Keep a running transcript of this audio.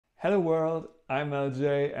Hello world, I'm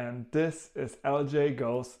LJ and this is LJ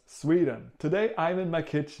Goes Sweden. Today I'm in my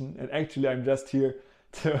kitchen and actually I'm just here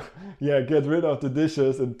to get rid of the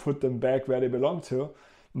dishes and put them back where they belong to.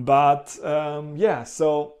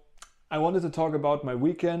 So I wanted to talk about my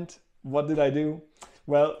weekend. What did I do?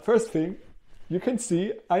 Well, first thing, you can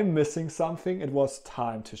see I'm missing something. It was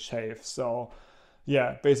time to shave. So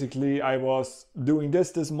basically I was doing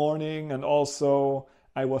this morning and also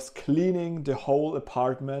I was cleaning the whole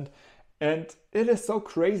apartment, and it is so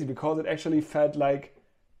crazy because it actually felt like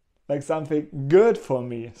something good for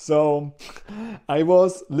me. So I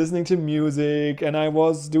was listening to music and I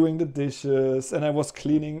was doing the dishes and I was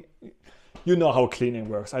cleaning. You know how cleaning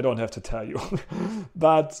works. I don't have to tell you.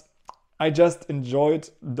 But I just enjoyed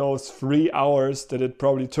those 3 hours that it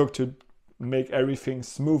probably took to make everything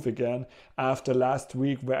smooth again after last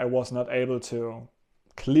week where I was not able to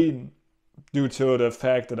clean due to the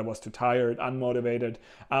fact that I was too tired, unmotivated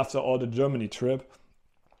after all the Germany trip.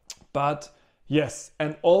 But yes,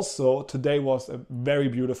 and also today was a very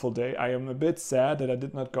beautiful day. I am a bit sad that I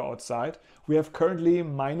did not go outside. We have currently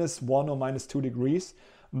 -1 or -2 degrees,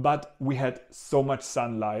 but we had so much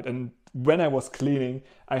sunlight. And when I was cleaning,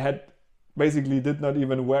 I did not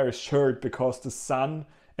even wear a shirt because the sun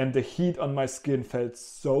and the heat on my skin felt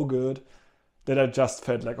so good that I just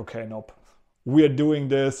felt like, okay, nope, we are doing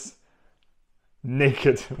this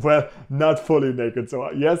naked. Well, not fully naked. So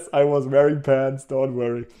yes, I was wearing pants, don't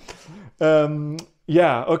worry.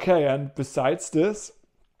 Okay. And besides this,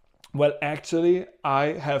 well, actually,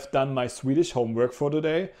 I have done my Swedish homework for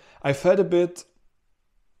today. I felt a bit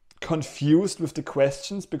confused with the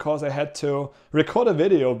questions because I had to record a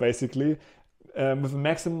video basically with a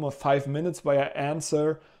maximum of 5 minutes where I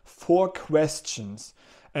answer 4 questions.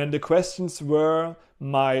 And the questions were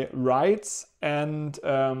my rights and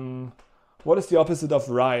what is the opposite of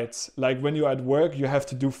rights? Like when you're at work, you have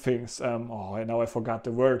to do things. Now I forgot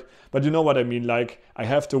the word. But you know what I mean? Like I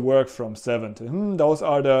have to work from 7 to... those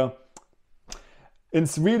are the... In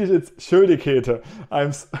Swedish, it's Schuldigkeiten.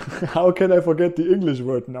 How can I forget the English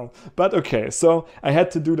word now? But okay, so I had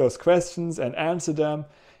to do those questions and answer them.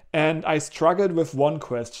 And I struggled with one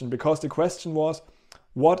question because the question was,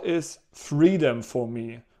 what is freedom for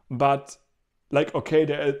me? But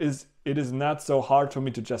it is not so hard for me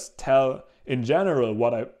to just tell in general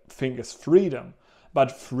what I think is freedom.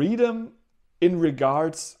 But freedom in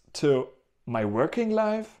regards to my working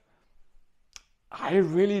life, I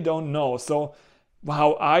really don't know. So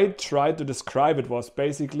how I tried to describe it was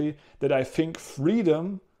basically that I think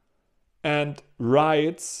freedom and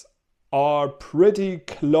rights are pretty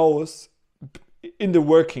close in the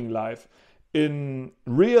working life. In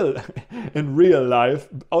real life,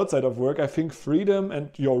 outside of work, I think freedom and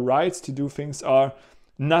your rights to do things are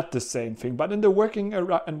not the same thing. But in the working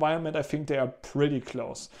environment, I think they are pretty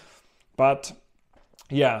close. But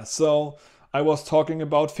so I was talking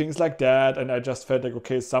about things like that, and I just felt like,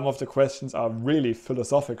 okay, some of the questions are really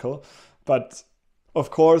philosophical. But of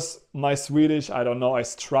course, my Swedish, I don't know, I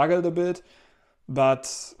struggled a bit.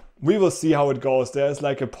 But we will see how it goes. There's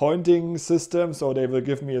like a pointing system, so they will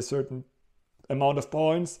give me a certain amount of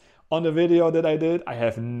points on the video that I did. I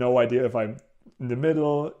have no idea if I'm in the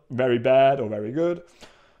middle, very bad or very good.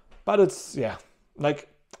 But it's,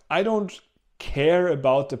 I don't care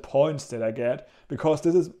about the points that I get because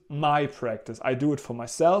this is my practice. I do it for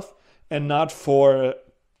myself and not for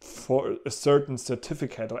a certain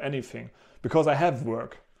certificate or anything because I have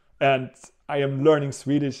work and I am learning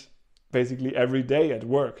Swedish basically every day at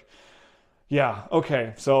work.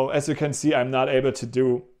 So as you can see, I'm not able to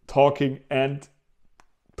do talking and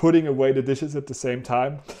putting away the dishes at the same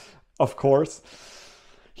time, of course.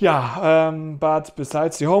 But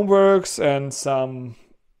besides the homeworks and some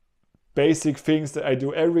basic things that I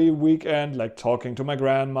do every weekend, like talking to my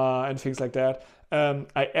grandma and things like that,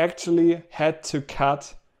 I actually had to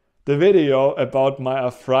cut the video about my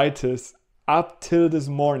arthritis up till this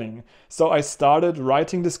morning. So I started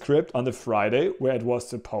writing the script on the Friday where it was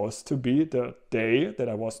supposed to be the day that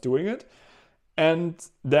I was doing it. And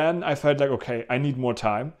then I felt like, okay, I need more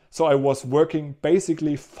time. So I was working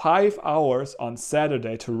basically 5 hours on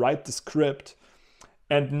Saturday to write the script.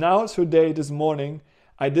 And now today, this morning,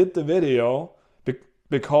 I did the video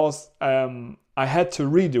because I had to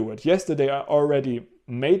redo it. Yesterday, I already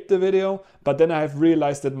made the video, but then I have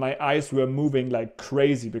realized that my eyes were moving like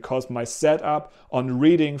crazy because my setup on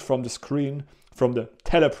reading from the screen, from the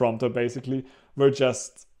teleprompter basically,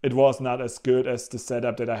 it was not as good as the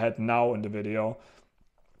setup that I had now in the video.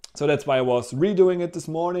 So that's why I was redoing it this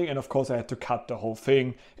morning. And of course I had to cut the whole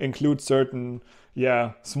thing, include certain,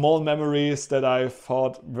 small memories that I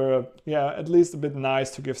thought were, at least a bit nice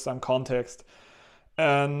to give some context.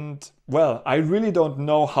 And well, I really don't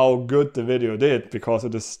know how good the video did because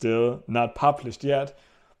it is still not published yet.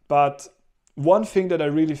 But one thing that I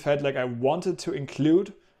really felt like I wanted to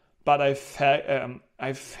include, but I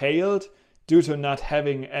failed due to not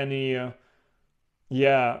having any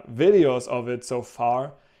videos of it so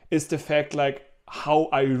far, is the fact like how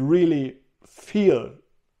I really feel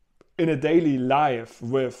in a daily life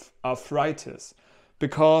with arthritis.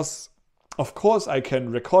 Because of course I can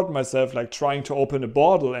record myself like trying to open a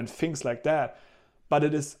bottle and things like that, but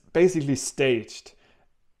it is basically staged.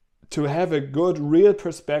 To have a good real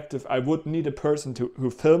perspective, I would need a person who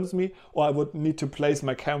films me, or I would need to place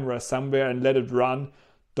my camera somewhere and let it run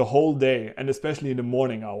the whole day, and especially in the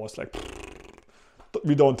morning hours. Like,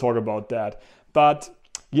 we don't talk about that. But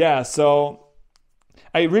yeah, so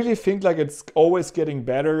I really think like it's always getting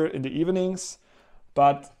better in the evenings,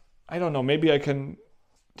 but I don't know, maybe I can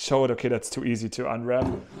show it. Okay, that's too easy to unwrap.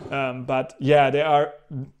 But yeah,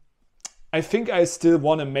 I think I still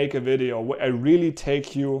want to make a video where I really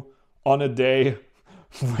take you on a day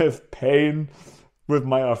with pain, with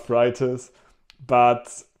my arthritis.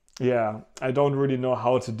 But yeah, I don't really know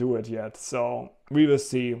how to do it yet. So we will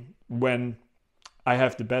see when I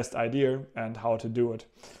have the best idea and how to do it.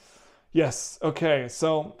 Yes, okay,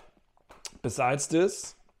 so besides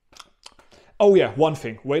this, oh yeah, one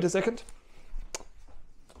thing, wait a second.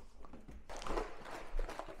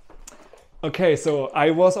 Okay, so I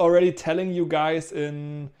was already telling you guys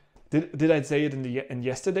did I say it in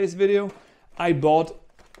yesterday's video? I bought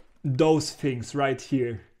those things right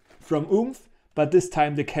here from Oomph, but this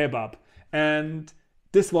time the kebab. And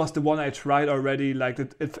this was the one I tried already. Like I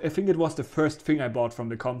think it was the first thing I bought from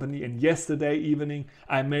the company. And yesterday evening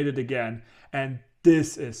I made it again. And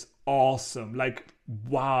this is awesome. Like,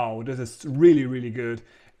 wow, this is really, really good.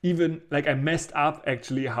 Even like I messed up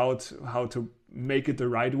actually how to make it the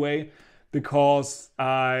right way, because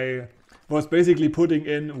I was basically putting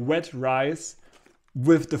in wet rice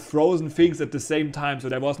with the frozen things at the same time. So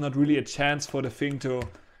there was not really a chance for the thing to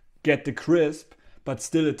get the crisp, but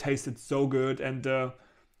still it tasted so good. And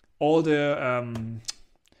all the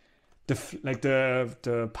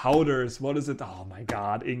powders, what is it? Oh my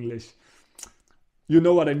God, English. You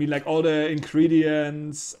know what I mean? Like all the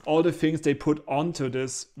ingredients, all the things they put onto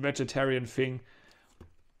this vegetarian thing.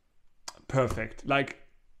 Perfect. Like,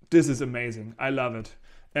 this is amazing. I love it.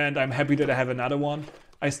 And I'm happy that I have another one.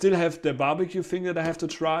 I still have the barbecue thing that I have to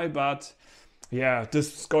try, but yeah,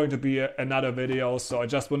 this is going to be another video. So I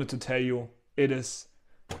just wanted to tell you, it is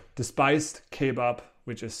the spiced kebab,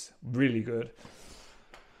 which is really good.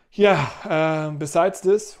 Yeah, besides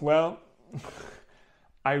this, well,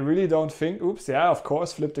 I really don't think, oops, yeah, of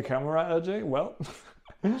course, flip the camera, LJ, well.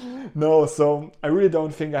 No, so I really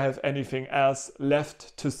don't think I have anything else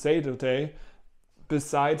left to say today,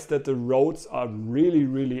 besides that the roads are really,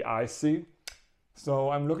 really icy. So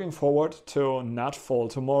I'm looking forward to not fall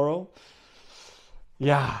tomorrow.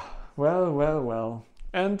 Yeah, well.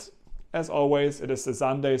 And as always, it is a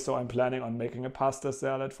Sunday, so I'm planning on making a pasta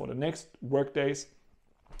salad for the next work days,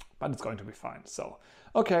 but it's going to be fine. So,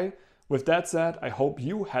 okay, with that said, I hope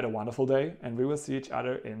you had a wonderful day, and we will see each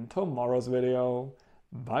other in tomorrow's video.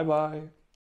 Bye bye.